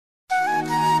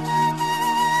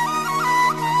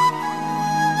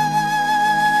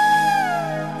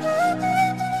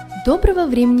Доброго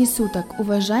времени суток,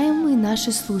 уважаемые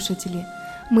наши слушатели!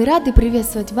 Мы рады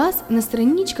приветствовать вас на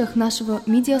страничках нашего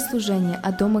медиаслужения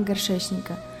от Дома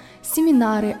Горшечника.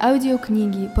 Семинары,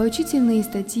 аудиокниги, поучительные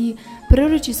статьи,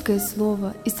 пророческое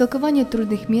слово, истолкование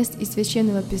трудных мест из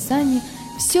Священного Писания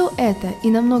 – все это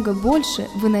и намного больше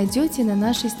вы найдете на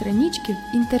нашей страничке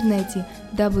в интернете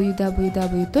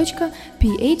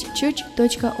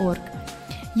www.phchurch.org.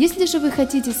 Если же вы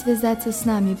хотите связаться с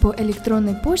нами по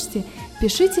электронной почте,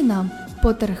 пишите нам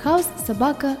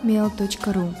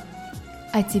potterhouse@mail.ru.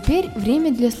 А теперь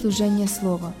время для служения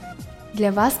слова.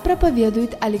 Для вас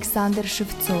проповедует Александр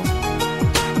Шевцов.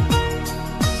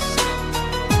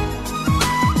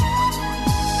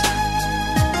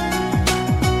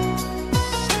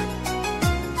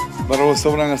 Дорогое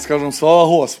собрание, скажем, слава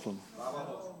Господу.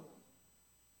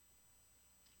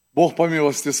 Бог по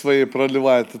милости своей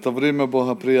проливает это время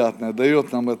благоприятное,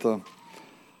 дает нам это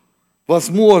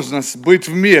возможность быть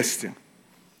вместе.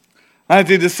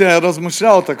 Знаете, если я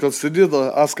размышлял, так вот сидит,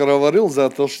 Оскар говорил за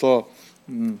то, что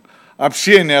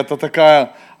общение это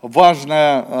такая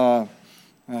важная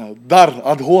дар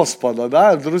от Господа,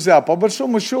 да, друзья, по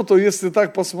большому счету, если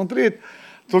так посмотреть,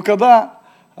 то когда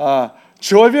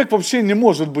человек вообще не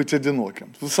может быть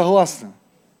одиноким, вы согласны?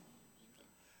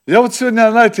 Я вот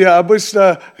сегодня, знаете, я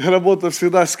обычно работаю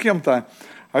всегда с кем-то,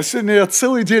 а сегодня я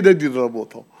целый день один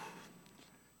работал.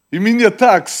 И мне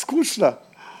так скучно.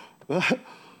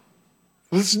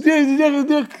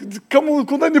 Кому,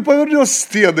 куда ни повернешь,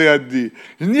 стены одни.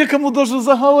 Некому даже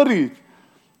заговорить.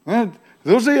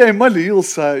 Уже я и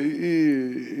молился,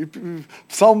 и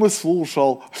псалмы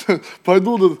слушал.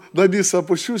 Пойду на низ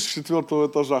опущусь с 4-го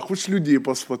этажа, хоть людей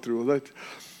посмотрю, знаете.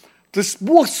 То есть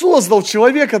Бог создал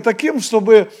человека таким,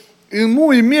 чтобы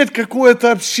ему иметь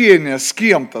какое-то общение с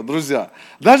кем-то, друзья.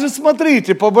 Даже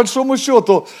смотрите, по большому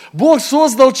счету, Бог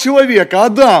создал человека,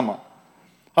 Адама.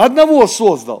 Одного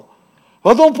создал.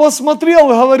 Потом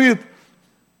посмотрел и говорит,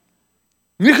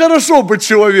 нехорошо быть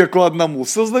человеку одному,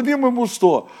 создадим ему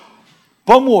что?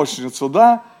 Помощницу,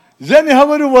 да? Я не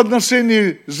говорю в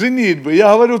отношении женитьбы,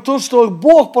 я говорю то, что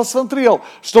Бог посмотрел,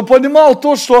 что понимал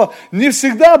то, что не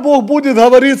всегда Бог будет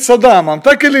говорить с Адамом,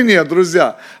 так или нет,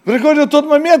 друзья? Приходит тот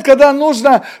момент, когда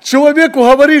нужно человеку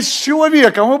говорить с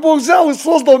человеком, и Бог взял и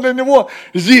создал для него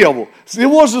Еву, с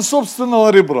его же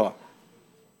собственного ребра.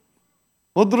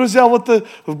 Вот, друзья, вот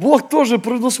Бог тоже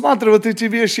предусматривает эти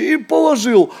вещи и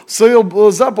положил в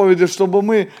своем заповеди, чтобы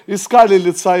мы искали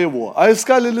лица Его. А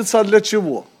искали лица для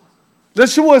чего? Для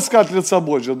чего искать лица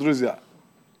Божьего, друзья?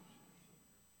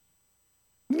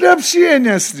 Для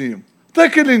общения с Ним.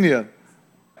 Так или нет?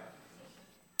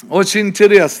 Очень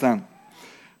интересно.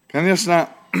 Конечно,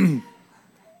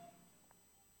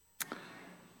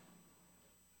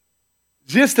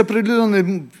 есть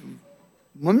определенные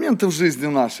моменты в жизни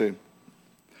нашей,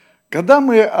 когда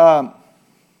мы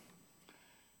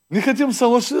не хотим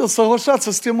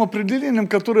соглашаться с тем определением,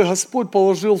 которое Господь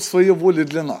положил в своей воле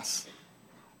для нас.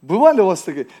 Бывали у вас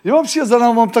такие? Я вообще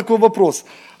задам вам такой вопрос.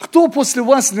 Кто после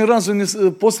вас ни разу,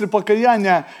 после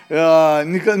покаяния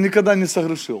никогда не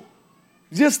согрешил?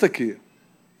 Есть такие?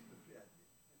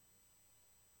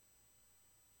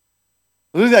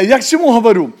 Друзья, я к чему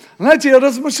говорю? Знаете, я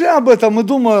размышляю об этом и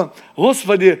думаю,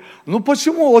 Господи, ну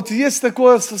почему вот есть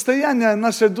такое состояние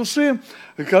нашей души,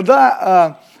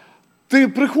 когда ты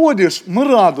приходишь, мы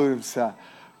радуемся,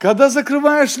 когда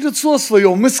закрываешь лицо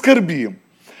свое, мы скорбим.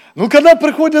 Но когда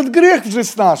приходит грех в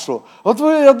жизнь нашу, вот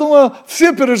вы, я думаю,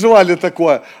 все переживали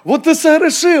такое. Вот ты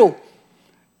согрешил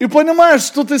и понимаешь,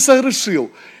 что ты согрешил.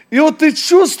 И вот ты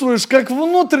чувствуешь, как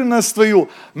внутренность твою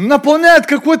наполняет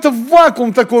какой-то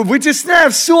вакуум такой, вытесняя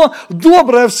все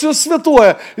доброе, все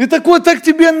святое. И такое так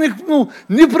тебе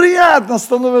неприятно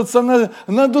становится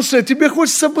на душе. Тебе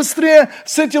хочется быстрее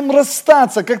с этим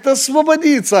расстаться, как-то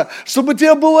освободиться, чтобы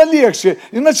тебе было легче.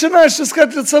 И начинаешь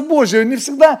искать лица Божьего. Не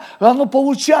всегда оно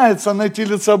получается найти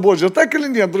лица Божьего. Так или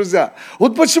нет, друзья?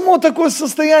 Вот почему такое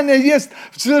состояние есть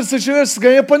в сердце человеческом.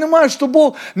 Я понимаю, что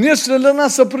Бог нечто для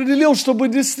нас определил, чтобы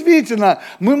действительно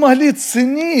мы могли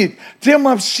ценить тем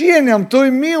общением, той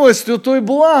милостью, той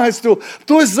благостью,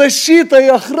 той защитой и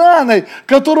охраной,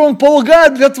 которую Он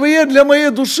полагает для твоей, для моей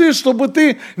души, чтобы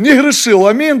ты не грешил.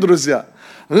 Аминь, друзья.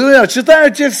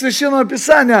 Читаю текст Священного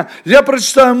Писания, я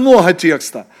прочитаю много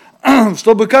текста,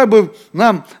 чтобы как бы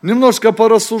нам немножко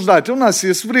порассуждать. У нас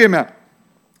есть время,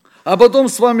 а потом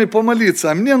с вами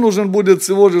помолиться. Мне нужен будет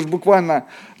всего лишь буквально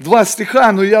 2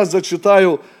 стиха, но я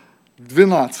зачитаю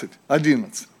 12,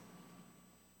 11.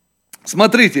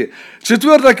 Смотрите,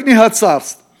 4 книга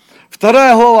Царств,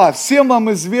 2 глава, всем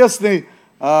вам известный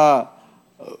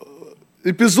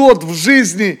эпизод в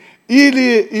жизни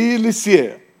Илии и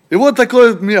Елисея. И вот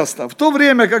такое место. В то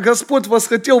время, как Господь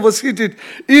восхотел восхитить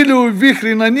Илию в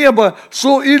вихре на небо,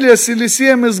 шел Илия с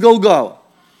Елисеем из Галгала.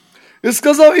 И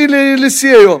сказал Илия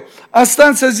Елисею: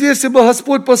 останься здесь, ибо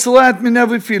Господь посылает меня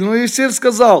в Вифиль. Но Елисей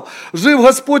сказал: жив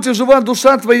Господь и жива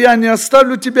душа твоя, не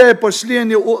оставлю тебя, и пошли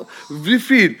они в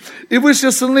Вифиль. И вышли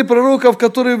сыны пророков,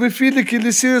 которые в Вифиле к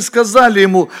Елисею, сказали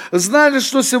ему: знали,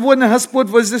 что сегодня Господь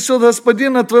вознесет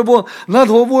господина твоего над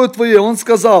головою твоей. Он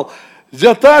сказал: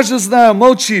 я также знаю,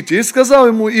 молчите. И сказал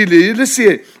ему Илия: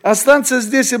 Елисей, останься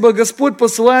здесь, ибо Господь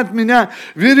посылает меня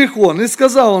в Иерихон. И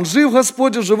сказал он: жив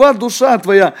Господь и жива душа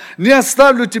твоя, не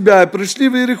оставлю тебя. И пришли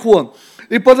в Иерихон.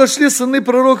 И подошли сыны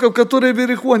пророков, которые в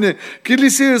Иерихоне, к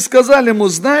Елисею, и сказали ему: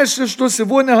 знаешь ли, что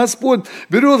сегодня Господь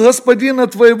берет господина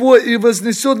твоего и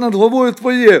вознесет над головою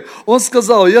твоей? Он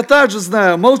сказал: я также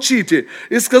знаю, молчите.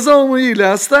 И сказал ему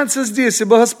Илия: останься здесь,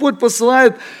 ибо Господь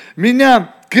посылает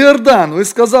меня к Иордану. И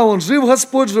сказал он: жив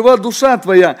Господь, жива душа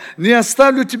твоя, не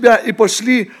оставлю тебя. И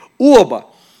пошли оба.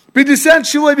 50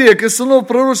 человек из сынов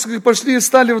пророческих пошли и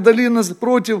стали вдали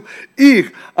против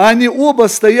их, а они оба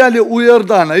стояли у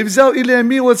Иордана. И взял Илия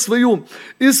милость свою,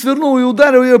 и свернул, и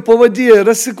ударил ее по воде,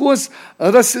 расступилась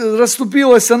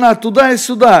она туда и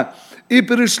сюда, и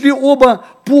перешли оба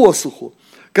посуху.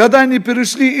 Когда они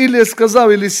перешли, Илия сказал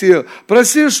Елисею: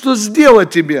 проси, что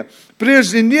сделать тебе,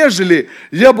 прежде нежели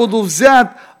я буду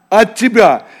взят от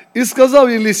тебя. И сказал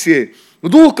Елисей: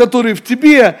 дух, который в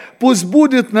тебе, пусть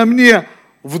будет на мне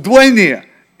вдвойне.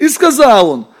 И сказал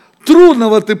он: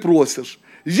 трудного ты просишь.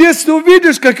 Если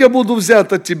увидишь, как я буду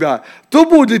взят от тебя, то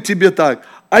будет тебе так,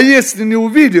 а если не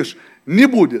увидишь, не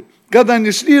будет. Когда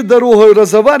они шли дорогой,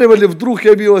 разговаривали, вдруг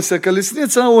явилась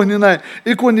колесница огненная,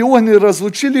 и кони огненные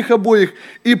разлучили их обоих,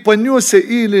 и понесся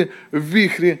Или в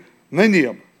вихре на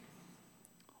небо.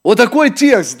 Вот такой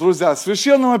текст, друзья,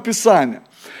 Священного Писания.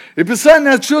 И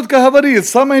Писание четко говорит,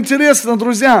 самое интересное,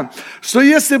 друзья, что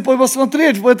если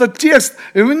посмотреть в этот текст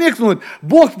и вникнуть,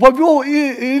 Бог повел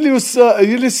Илию с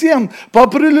Елисеем по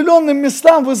определенным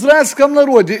местам в израильском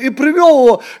народе и привел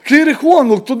его к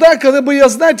Иерихону, туда, когда бы я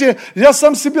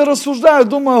сам себе рассуждаю,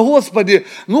 думаю: Господи,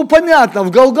 ну понятно, в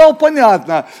Галгал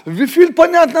понятно, в Вифиль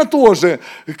понятно тоже,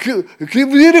 в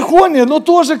Иерихоне, ну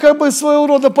тоже как бы своего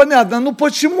рода понятно, ну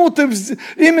почему ты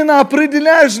именно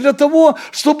определяешь для того,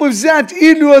 чтобы взять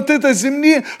Илью от этой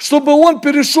земли, чтобы он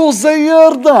перешел за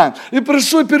Иордан. И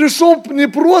перешел не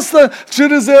просто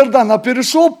через Иордан, а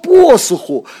перешел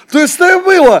посуху. То есть это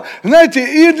было, знаете,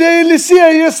 и для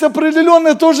Елисея есть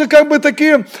определенные тоже как бы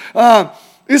такие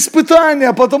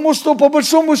испытания, потому что по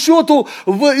большому счету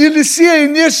в Елисее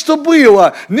нечто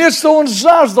было, нечто он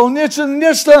жаждал,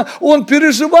 нечто он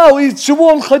переживал, и чего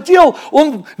он хотел,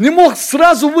 он не мог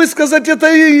сразу высказать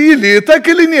это Илии, так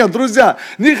или нет, друзья,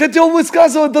 не хотел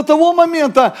высказывать до того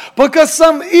момента, пока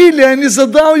сам Илия не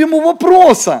задал ему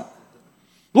вопроса.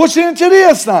 Очень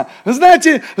интересно.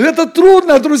 Знаете, это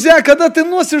трудно, друзья, когда ты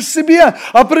носишь в себе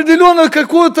определенное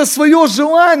какое-то свое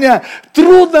желание,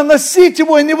 трудно носить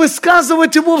его и не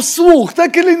высказывать его вслух.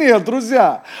 Так или нет,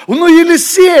 друзья? Но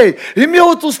Елисей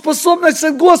имел эту способность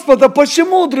от Господа.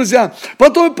 Почему, друзья? По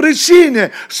той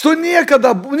причине, что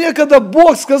некогда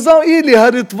Бог сказал Илии,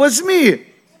 говорит: возьми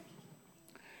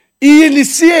и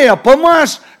Елисея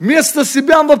помажь вместо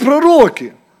себя во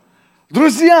пророке.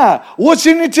 Друзья,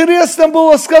 очень интересно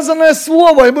было сказанное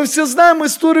слово, и мы все знаем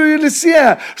историю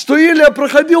Елисея, что Илия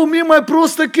проходил мимо и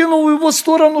просто кинул в его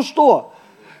сторону что?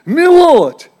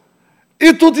 Мелодь.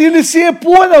 И тут Елисей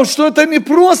понял, что это не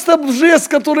просто жест,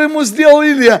 который ему сделал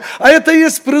Илия, а это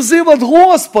есть призыв от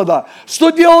Господа.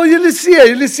 Что делал Елисей?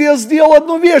 Елисей сделал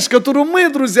одну вещь, которую мы,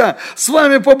 друзья, с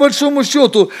вами по большому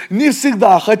счету не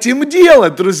всегда хотим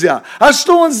делать, друзья. А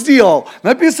что он сделал?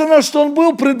 Написано, что он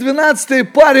был при 12-й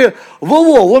паре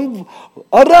волов. Он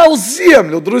орал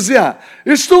землю, друзья.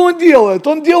 И что он делает?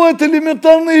 Он делает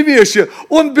элементарные вещи.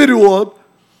 Он берет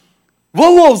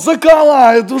волов,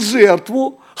 заколает в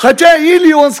жертву. Хотя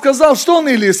Илии он сказал, что он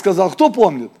Илии сказал, кто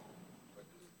помнит?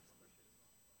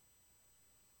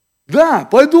 Да,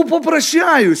 пойду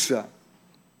попрощаюсь.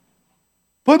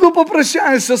 Пойду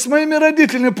попрощаюсь с моими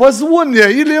родителями, позволь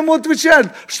мне. Или ему отвечает: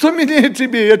 что мне и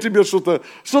тебе, я тебе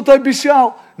что-то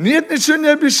обещал. Нет, ничего не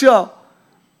обещал.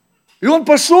 И он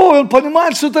пошел, и он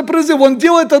понимает, что это призыв. Он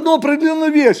делает одну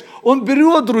определенную вещь. Он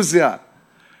берет, друзья,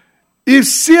 и И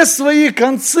все свои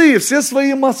концы, все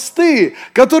свои мосты,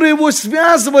 которые его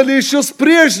связывали еще с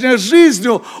прежней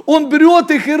жизнью, он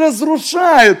берет их и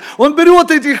разрушает. Он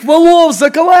берет этих волов,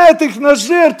 заковает их на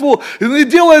жертву и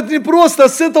делает не просто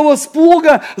с этого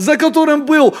сплуга, за которым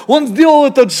был. Он сделал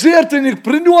этот жертвенник,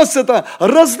 принес это,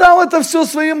 раздал это все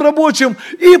своим рабочим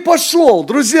и пошел,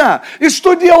 друзья. И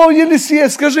что делал Елисей,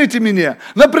 скажите мне,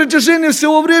 на протяжении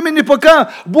всего времени,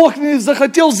 пока Бог не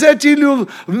захотел взять Илью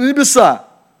в небеса?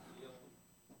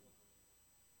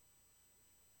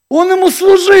 Он ему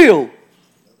служил.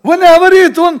 Ваня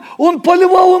говорит, он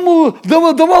поливал ему,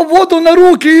 давал воду на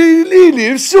руки и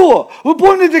лилии, и все. Вы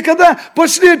помните, когда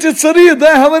пошли эти цари,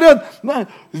 да, говорят,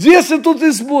 если тут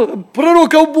из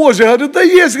пророков Божьих, говорят, да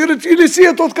есть, говорит,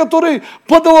 Елисей тот, который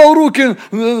подавал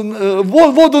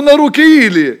воду на руки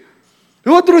Илии. И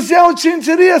вот, друзья, очень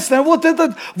интересно,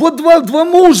 вот два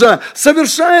мужа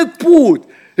совершают путь,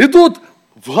 идут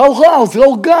в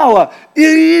Галгала, и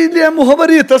Илия ему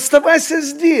говорит, оставайся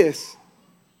здесь.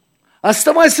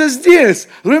 Оставайся здесь.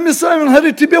 Другими словами, он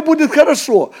говорит, тебе будет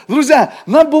хорошо. Друзья,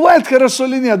 нам бывает хорошо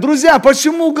или нет? Друзья,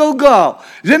 почему Галгал?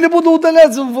 Я не буду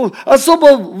удаляться,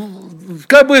 особо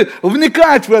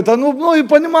вникать в это. Но многие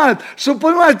понимают, что,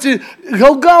 понимаете,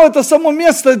 Галгал это само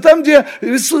место, там, где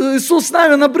Иисус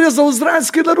Навин обрезал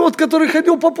израильский народ, который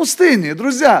ходил по пустыне.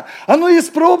 Друзья, оно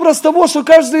есть прообраз того, что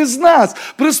каждый из нас,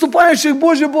 приступающих к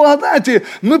Божьей благодати,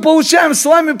 мы получаем с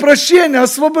вами прощение,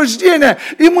 освобождение,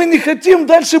 и мы не хотим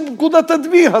дальше куда-то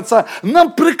двигаться.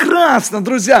 Нам прекрасно,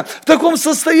 друзья, в таком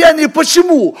состоянии.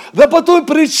 Почему? Да по той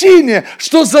причине,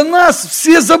 что за нас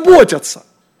все заботятся.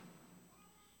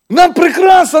 Нам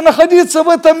прекрасно находиться в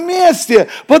этом месте,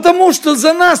 потому что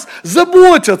за нас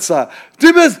заботятся.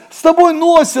 С тобой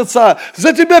носятся,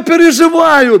 за тебя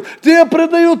переживают, тебе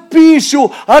продают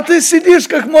пищу, а ты сидишь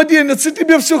как младенец, и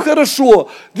тебе все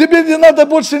хорошо. Тебе не надо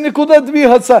больше никуда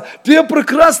двигаться. Тебе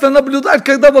прекрасно наблюдать,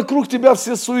 когда вокруг тебя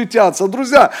все суетятся.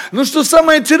 Друзья, ну что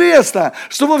самое интересное,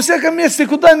 что во всяком месте,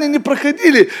 куда они ни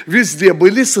проходили, везде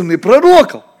были сыны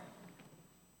пророков.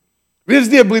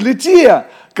 Везде были те,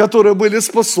 которые были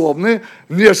способны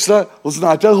нечто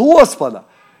узнать от Господа.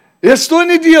 И что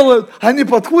они делают? Они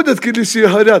подходят к Елисею и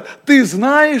говорят, ты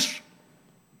знаешь?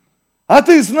 А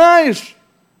ты знаешь?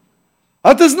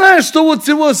 А ты знаешь, что вот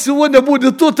сегодня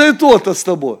будет то-то и то-то с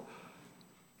тобой?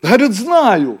 Говорит,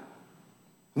 знаю.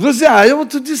 Друзья, я вот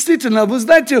действительно, вы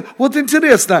знаете, вот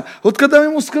интересно, вот когда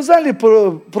ему сказали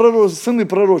сыны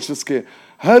пророческие,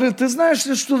 говорит, ты знаешь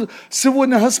ли, что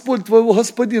сегодня Господь твоего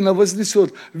господина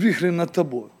вознесет вихрь над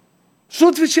тобой? Что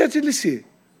отвечает Елисей?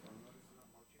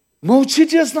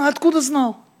 Молчите, я знаю. Откуда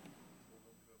знал?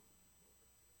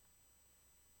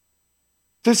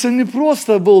 То есть он не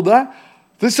просто был, да?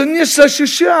 То есть он нечто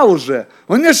ощущал уже,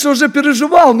 он нечто уже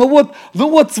переживал, но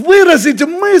вот выразить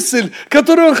мысль,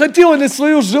 которую он хотел, или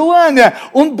свое желание,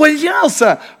 он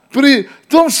боялся при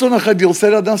том, что находился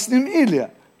рядом с ним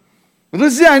Илия.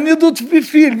 Друзья, они идут в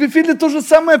Вифиль. В Вифиле то же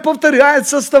самое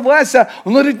повторяется, оставайся.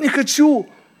 Он говорит, не хочу,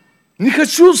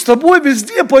 с тобой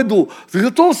везде пойду. Ты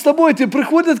готов с тобой идти?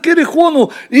 Приходят к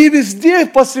Иерихону и везде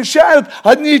посвящают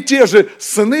одни и те же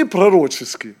сыны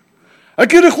пророческие. А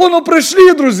к Иерихону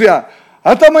пришли, друзья,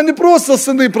 а там они просто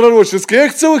сыны пророческие, а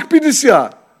их целых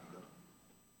 50.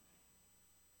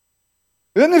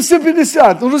 И они все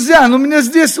 50. Ну, друзья, но мне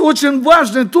здесь очень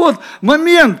важный тот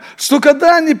момент, что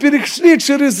когда они перешли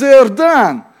через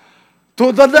Иордан,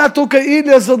 то тогда только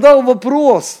Илия задал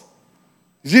вопрос.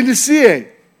 Елисей,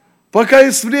 пока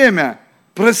есть время,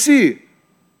 проси,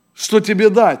 что тебе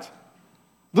дать.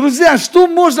 Друзья, что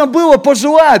можно было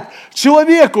пожелать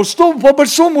человеку, что по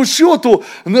большому счету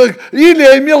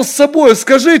Илия имел с собой,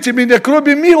 скажите мне,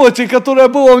 кроме милости, которая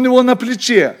была у него на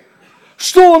плече.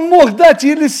 Что он мог дать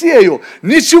Елисею?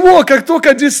 Ничего, как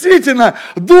только действительно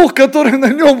дух, который на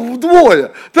нем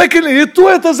вдвое. Так или и то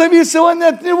это зависело не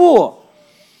от него.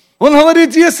 Он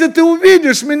говорит, если ты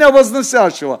увидишь меня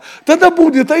возносящего, тогда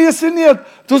будет, а если нет,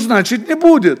 то значит не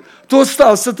будет. То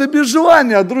остался ты без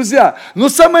желания, друзья. Но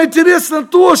самое интересное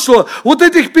то, что вот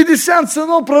этих 50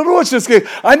 сынов пророческих,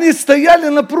 они стояли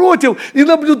напротив и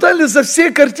наблюдали за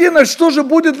всей картиной, что же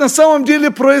будет на самом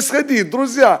деле происходить,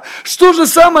 друзья. Что же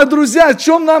самое, друзья, о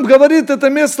чем нам говорит это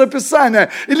место Писания?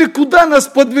 Или куда нас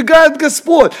подвигает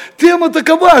Господь? Тема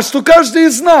такова, что каждый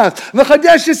из нас,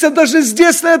 находящийся даже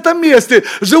здесь, на этом месте,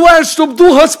 желает желает, чтобы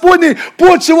Дух Господний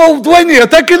почивал вдвойне.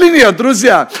 Так или нет,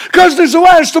 друзья? Каждый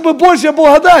желает, чтобы Божья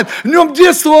благодать в нем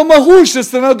действовала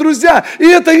могущественно, друзья. И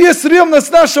это есть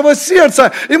ревность нашего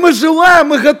сердца. И мы желаем,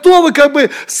 мы готовы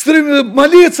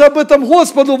молиться об этом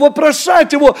Господу,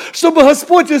 вопрошать Его, чтобы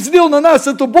Господь излил на нас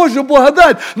эту Божью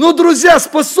благодать. Но, друзья,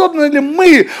 способны ли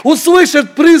мы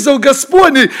услышать призыв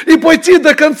Господний и пойти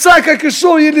до конца, как и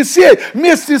шел Елисей,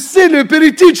 вместе с целью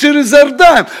перейти через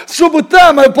Иордан, чтобы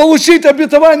там получить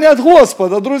обетование от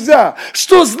Господа, друзья?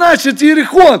 Что значит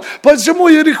Иерихон? Почему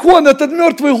Иерихон, этот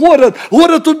мертвый город,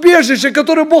 город-убежище,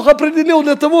 который Бог определил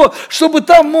для того, чтобы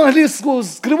там могли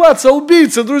скрываться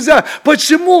убийцы, друзья?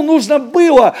 Почему нужно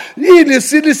было или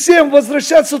с Елисеем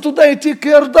возвращаться туда, идти к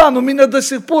Иордану? У меня до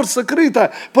сих пор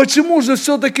сокрыто. Почему же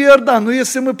все-таки Иордан? Но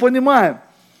если мы понимаем,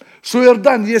 что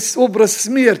Иордан есть образ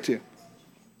смерти,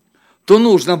 то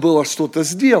нужно было что-то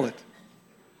сделать.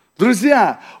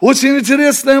 Друзья, очень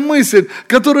интересная мысль,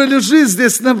 которая лежит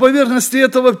здесь на поверхности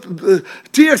этого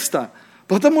текста.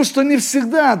 Потому что не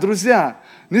всегда, друзья,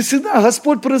 не всегда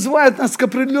Господь призывает нас к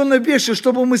определенной вещи,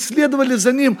 чтобы мы следовали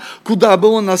за Ним, куда бы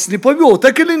Он нас ни повел.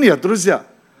 Так или нет, друзья?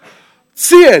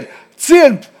 Цель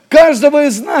каждого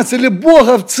из нас, или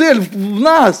Бога цель в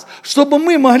нас, чтобы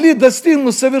мы могли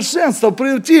достигнуть совершенства,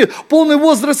 прийти в полный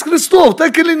возраст Христов,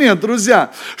 так или нет,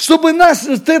 друзья? Чтобы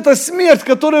эта смерть,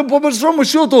 которая по большому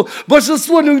счету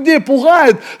большинство людей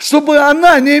пугает, чтобы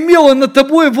она не имела над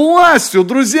тобой властью,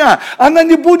 друзья. Она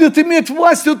не будет иметь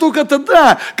властью только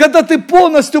тогда, когда ты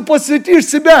полностью посвятишь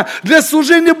себя для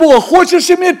служения Бога. Хочешь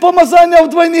иметь помазание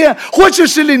вдвойне?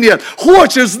 Хочешь или нет?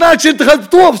 Хочешь, значит,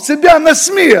 готов себя на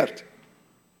смерть.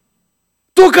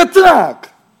 Только так.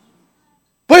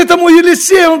 Поэтому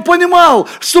Елисей, он понимал,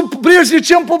 что прежде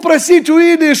чем попросить у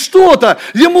Илии что-то,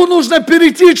 ему нужно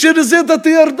перейти через этот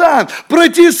Иордан,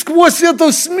 пройти сквозь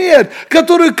эту смерть,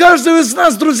 которую каждому из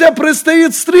нас, друзья,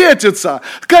 предстоит встретиться.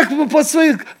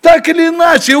 Так или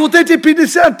иначе. И вот эти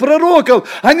 50 пророков,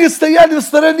 они стояли в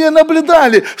стороне,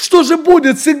 наблюдали, что же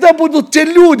будет. Всегда будут те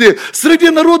люди среди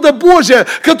народа Божия,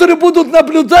 которые будут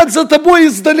наблюдать за тобой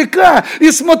издалека и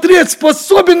смотреть,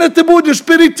 способен ли ты будешь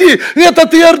перейти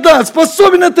этот Иордан,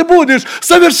 способен ты будешь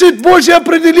совершить Божье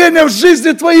определение в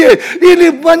жизни твоей.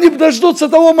 Или они дождутся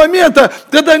того момента,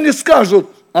 когда они скажут: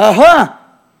 ага,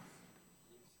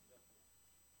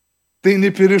 ты не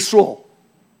перешел.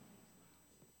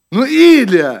 Но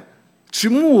Илия,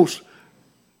 чему ж,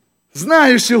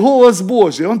 знающий голос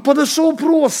Божий, он подошел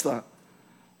просто.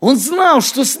 Он знал,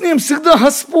 что с ним всегда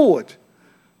Господь.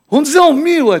 Он взял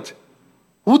милость,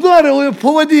 ударил ее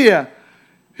по воде.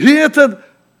 И этот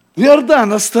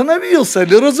Иордан остановился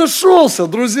или разошелся,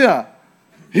 друзья.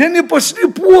 И они пошли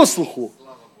по слуху.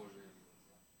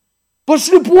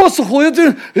 Пошли по слуху,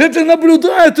 эти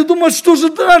наблюдают и думают, что же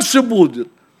дальше будет.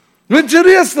 Ну,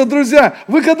 интересно, друзья,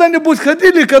 вы когда-нибудь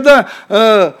ходили, когда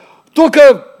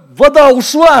только вода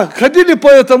ушла, ходили по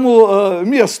этому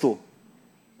месту?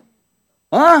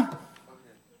 А?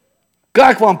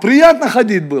 Как вам, приятно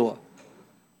ходить было?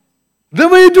 Да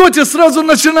вы идете, сразу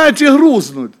начинаете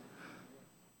грузнуть.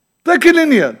 Так или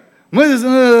нет? Мы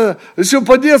еще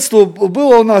по детству,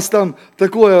 было у нас там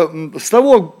такое,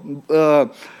 ставок,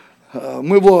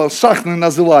 мы его шахтный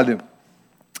называли.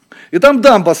 И там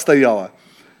дамба стояла.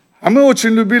 А мы очень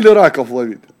любили раков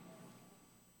ловить.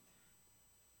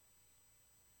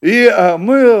 И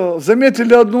мы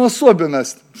заметили одну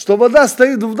особенность, что вода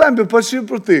стоит в дамбе почти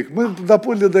впритык. Мы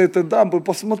доплыли до этой дамбы,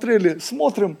 посмотрели,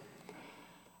 смотрим.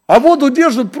 А воду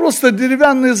держат просто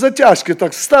деревянные затяжки,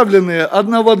 так вставленные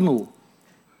одна в одну.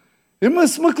 И мы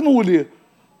смыкнули.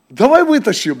 Давай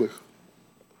вытащим их.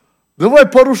 Давай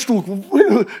пару штук.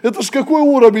 Это ж какой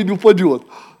уровень упадет.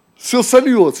 Все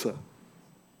сольется.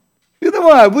 И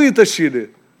давай,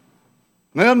 вытащили.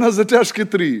 Наверное, затяжки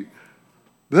 3.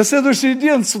 На следующий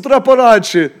день с утра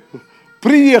пораньше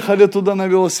приехали туда на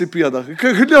велосипедах. И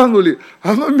как глянули,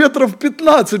 оно метров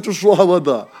 15 ушла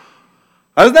вода.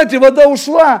 А знаете, вода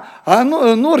ушла, а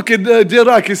норки, где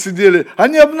раки сидели,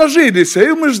 они обнажились. И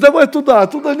мы ж давай туда. А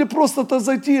туда не просто-то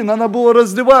зайти, надо было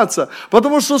раздеваться.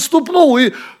 Потому что ступнул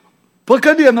и по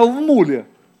колено в муле.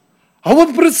 А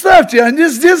вот представьте, они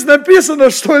здесь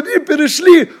написано, что они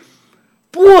перешли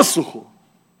посуху.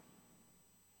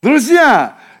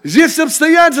 Друзья, Есть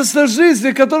обстоятельства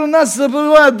жизни, которые нас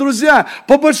забывают, друзья.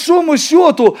 По большому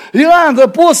счету, Иоанн,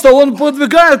 апостол, он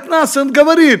подвигает нас, он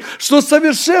говорит, что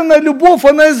совершенная любовь,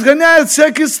 она изгоняет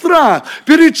всякий страх.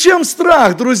 Перед чем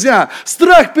страх, друзья?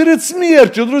 Страх перед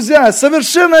смертью, друзья.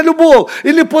 Совершенная любовь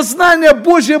или познание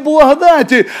Божьей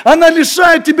благодати, она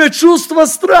лишает тебя чувства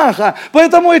страха.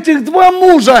 Поэтому этих два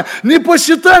мужа не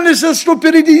посчитали, что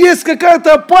впереди есть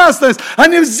какая-то опасность.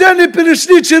 Они взяли и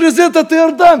перешли через этот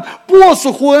Иордан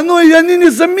посуху. И они не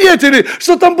заметили,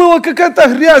 что там была какая-то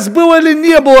грязь, было или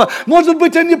не было. Может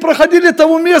быть, они проходили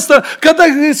того места, когда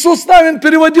Иисус Навин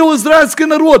переводил израильский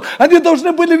народ. Они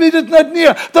должны были видеть на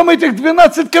дне там этих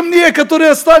 12 камней, которые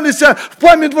остались в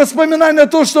память воспоминания о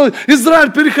том, что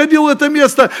Израиль переходил в это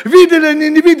место. Видели они,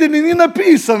 не видели, не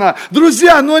написано.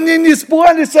 Друзья, но они не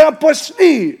испугались, а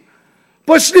пошли.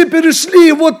 Пошли, перешли,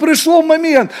 и вот пришел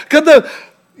момент, когда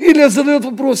Илья задает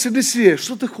вопрос: Елисей,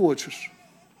 что ты хочешь?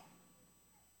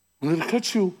 Он говорит: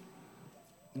 хочу.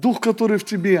 Дух, который в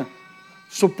тебе,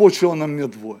 чтобы почва на мне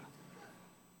двое.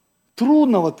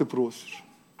 Трудного ты просишь,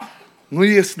 но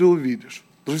если увидишь.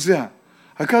 Друзья,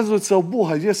 оказывается, у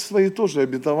Бога есть свои тоже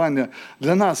обетования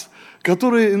для нас,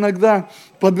 которые иногда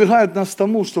подвигают нас к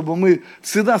тому, чтобы мы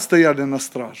всегда стояли на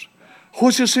страже.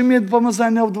 Хочешь иметь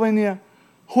помазание вдвойне?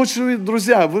 Хочешь,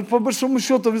 друзья, вы по большому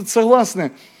счету ведь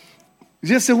согласны,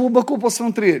 если глубоко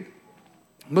посмотреть,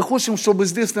 мы хотим, чтобы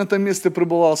здесь, на этом месте,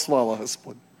 пребывала слава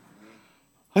Господня.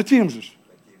 Хотим же.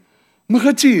 Мы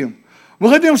хотим. Мы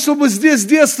хотим, чтобы здесь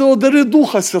действовал дары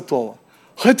Духа Святого.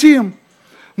 Хотим.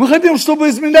 Мы хотим, чтобы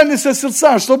изменялись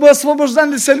сердца, чтобы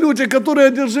освобождались люди, которые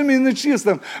одержимы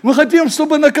нечистым. Мы хотим,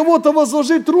 чтобы на кого-то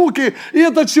возложить руки, и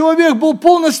этот человек был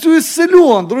полностью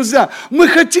исцелен, друзья. Мы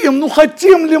хотим,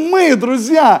 хотим ли мы,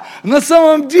 друзья, на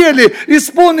самом деле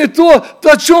исполнить то,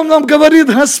 о чем нам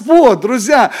говорит Господь,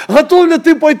 друзья? Готов ли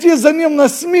ты пойти за Ним на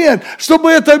смерть,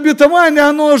 чтобы это обетование,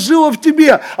 оно жило в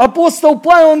тебе? Апостол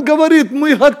Павел, он говорит: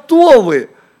 мы готовы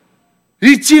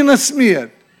идти на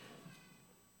смерть.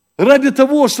 Ради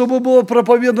того, чтобы было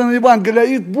проповедано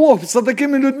Евангелие. И Бог со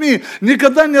такими людьми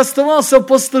никогда не оставался в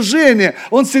постыжении.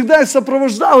 Он всегда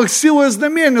сопровождал их силой и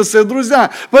знамением,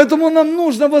 друзья. Поэтому нам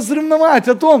нужно возревновать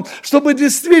о том, чтобы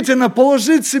действительно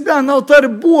положить себя на алтарь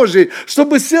Божий,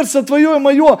 чтобы сердце твое и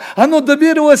мое, оно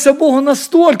доверилось Богу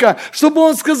настолько, чтобы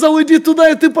Он сказал: иди туда,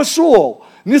 и ты пошел.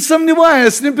 Не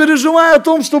сомневаясь, не переживая о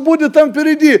том, что будет там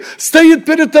впереди. Стоит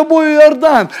перед тобой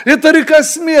Иордан. Это река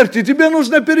смерти. Тебе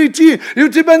нужно перейти. И у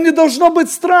тебя не должно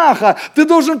быть страха. Ты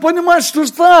должен понимать,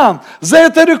 что там, за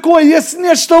этой рекой, есть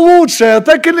нечто лучшее.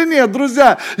 Так или нет,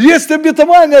 друзья? Есть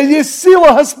обетование, есть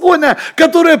сила Господня,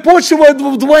 которая почивает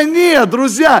вдвойне,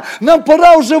 друзья. Нам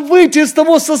пора уже выйти из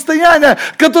того состояния,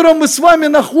 в котором мы с вами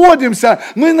находимся.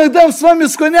 Мы иногда с вами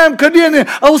склоняем колени,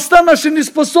 а уста наши не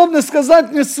способны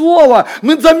сказать ни слова.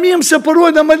 Мы томимся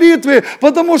порой на молитве,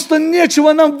 потому что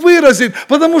нечего нам выразить,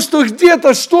 потому что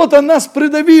где-то что-то нас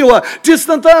придавило.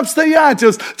 Теснота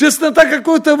обстоятельств, теснота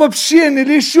какой-то в общении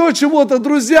или еще чего-то,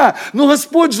 друзья. Но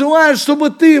Господь желает, чтобы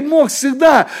ты мог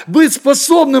всегда быть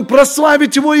способным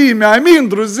прославить Его имя. Аминь,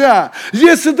 друзья.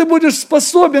 Если ты будешь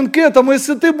способен к этому,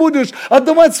 если ты будешь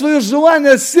отдавать свое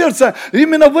желание сердца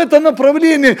именно в это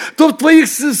направлении, то в твоих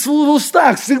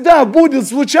устах всегда будет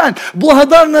звучать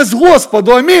благодарность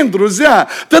Господу. Аминь, друзья.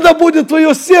 Тогда будет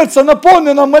твое сердце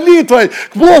наполнено молитвой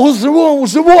к Богу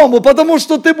живому, потому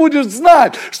что ты будешь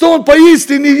знать, что Он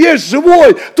поистине есть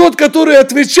живой, тот, который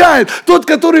отвечает, тот,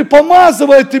 который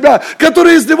помазывает тебя,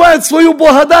 который изливает свою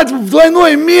благодать в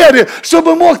двойной мере,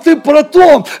 чтобы мог ты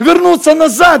потом вернуться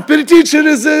назад, перейти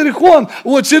через Иерихон,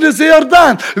 через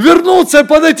Иордан, вернуться и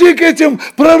подойти к этим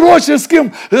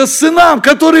пророческим сынам,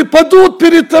 которые падут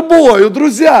перед тобою,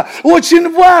 друзья.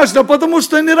 Очень важно, потому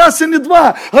что не раз и не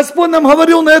два Господь нам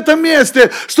говорил на этом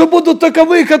месте, что будут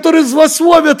таковые, которые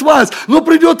злословят вас, но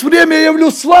придет время, я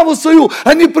явлю славу свою,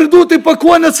 они придут и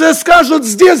поклонятся и скажут: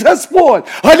 здесь Господь.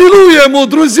 Аллилуйя Ему,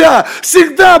 друзья.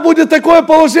 Всегда будет такое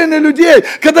положение людей,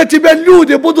 когда тебя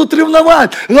люди будут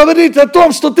ревновать, говорить о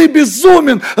том, что ты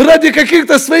безумен ради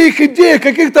каких-то своих идей,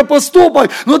 каких-то поступок,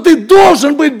 но ты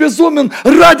должен быть безумен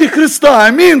ради Христа.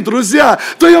 Аминь, друзья.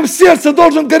 В твоем сердце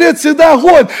должен гореть всегда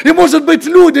огонь, и может быть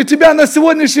люди тебя на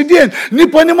сегодняшний день не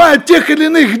понимают тех или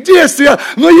иных действиях,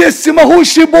 но есть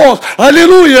всемогущий Бог,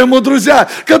 аллилуйя Ему, друзья,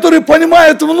 который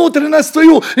понимает внутренность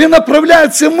твою и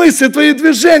направляет все мысли, твои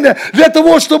движения для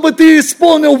того, чтобы ты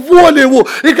исполнил волю Его.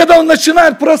 И когда Он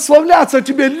начинает прославляться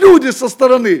тебе, люди со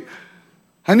стороны,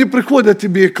 они приходят к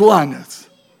тебе и кланятся,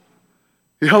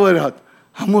 и говорят: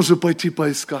 а может пойти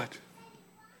поискать?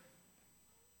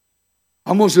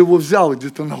 А может его взял и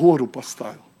где-то на гору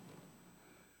поставил?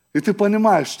 И ты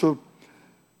понимаешь, что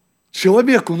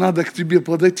человеку надо к тебе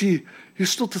подойти и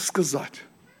что-то сказать.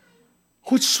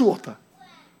 Хоть что-то.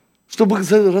 Чтобы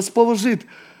расположить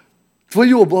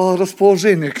твое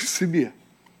благорасположение к себе.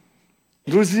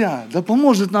 Друзья, да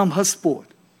поможет нам Господь,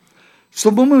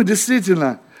 чтобы мы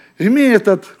действительно, имея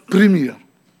этот пример,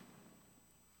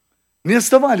 не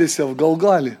оставались в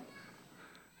Галгале,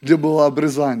 где было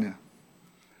обрезание,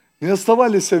 не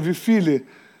оставались в Вифиле,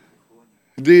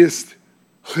 где есть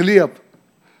хлеб,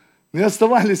 не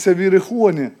оставались в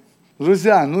Иерихоне,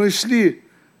 друзья, но и шли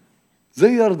за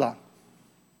Иордан.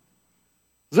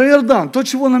 За Иордан, то,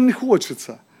 чего нам не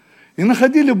хочется. И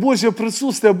находили Божье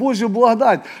присутствие, Божью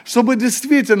благодать, чтобы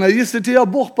действительно, если тебя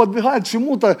Бог подвигает к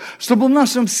чему-то, чтобы в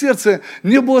нашем сердце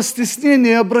не было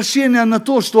стеснения и обращения на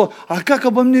то, что, а как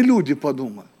обо мне люди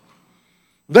подумают?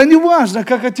 Да не важно,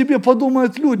 как о тебе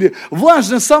подумают люди.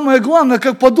 Важно, самое главное,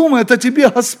 как подумает о тебе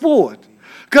Господь.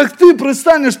 Как ты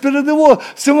предстанешь перед Его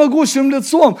всемогущим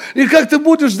лицом, и как ты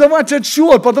будешь давать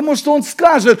отчет, потому что Он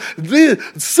скажет: ты,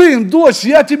 сын, дочь,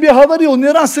 я тебе говорил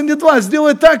не раз и не два,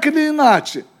 сделай так или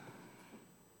иначе.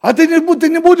 А ты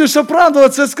не будешь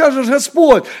оправдываться и скажешь: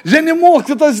 Господь, я не мог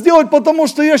это сделать, потому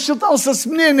что я считался с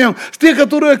мнением тех,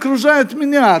 которые окружают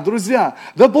меня, друзья.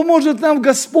 Да поможет нам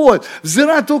Господь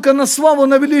взирать только на славу,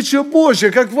 на величие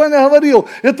Божье. Как Ваня говорил,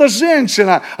 эта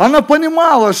женщина, она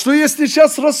понимала, что если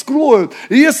сейчас раскроют,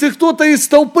 и если кто-то из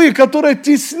толпы, которая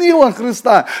теснила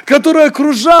Христа, которая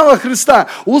окружала Христа,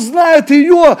 узнает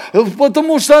ее,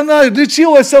 потому что она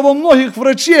лечилась во многих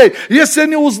врачей, если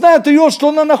они узнают ее, что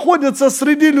она находится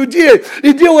среди людей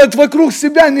и делает вокруг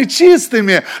себя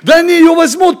нечистыми, да они ее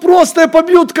возьмут просто и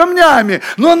побьют камнями.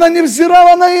 Но она не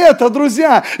взирала на это,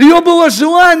 друзья. Ее было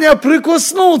желание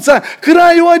прикоснуться к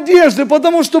краю одежды,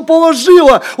 потому что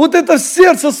положила вот это в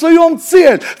сердце в своем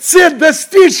цель. Цель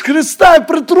достичь Христа и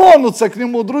притронуться к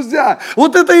Нему, друзья.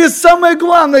 Вот это и есть самое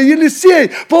главное.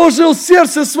 Елисей положил в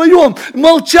сердце своем,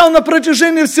 молчал на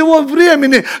протяжении всего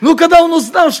времени. Но когда он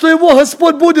узнал, что его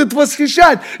Господь будет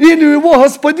восхищать, или его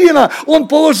господина, он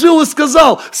положил и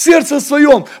сказал в сердце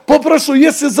своем: попрошу,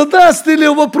 если задаст или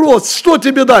вопрос, что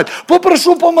тебе дать?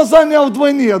 Попрошу помазания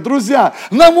вдвойне, друзья.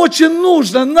 Нам очень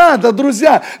нужно, надо,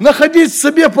 друзья, находить в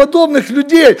себе подобных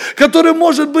людей, которые,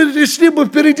 может быть, шли бы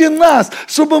впереди нас,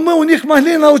 чтобы мы у них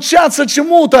могли научаться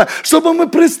чему-то, чтобы мы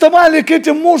приставали к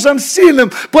этим мужам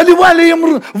сильным, поливали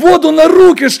им воду на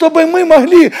руки, чтобы мы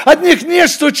могли от них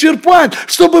нечто черпать,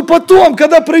 чтобы потом,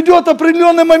 когда придет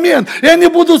определенный момент, и они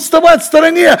будут вставать в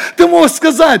стороне, ты можешь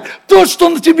сказать: то, что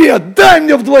на тебе, дай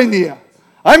мне вдвойне.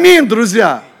 Аминь,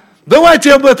 друзья.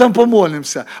 Давайте об этом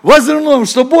помолимся. Возревнуем,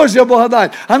 что Божья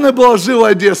благодать, она была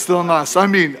живое детство у нас.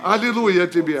 Аминь. Аллилуйя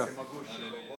тебе.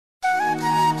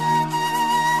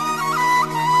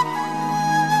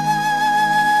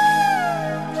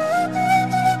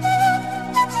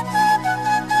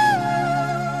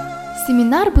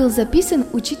 Семинар был записан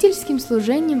учительским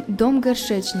служением «Дом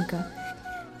горшечника».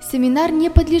 Семинар не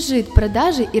подлежит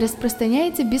продаже и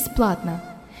распространяется бесплатно.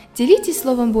 Делитесь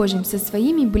Словом Божьим со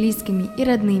своими близкими и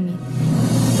родными.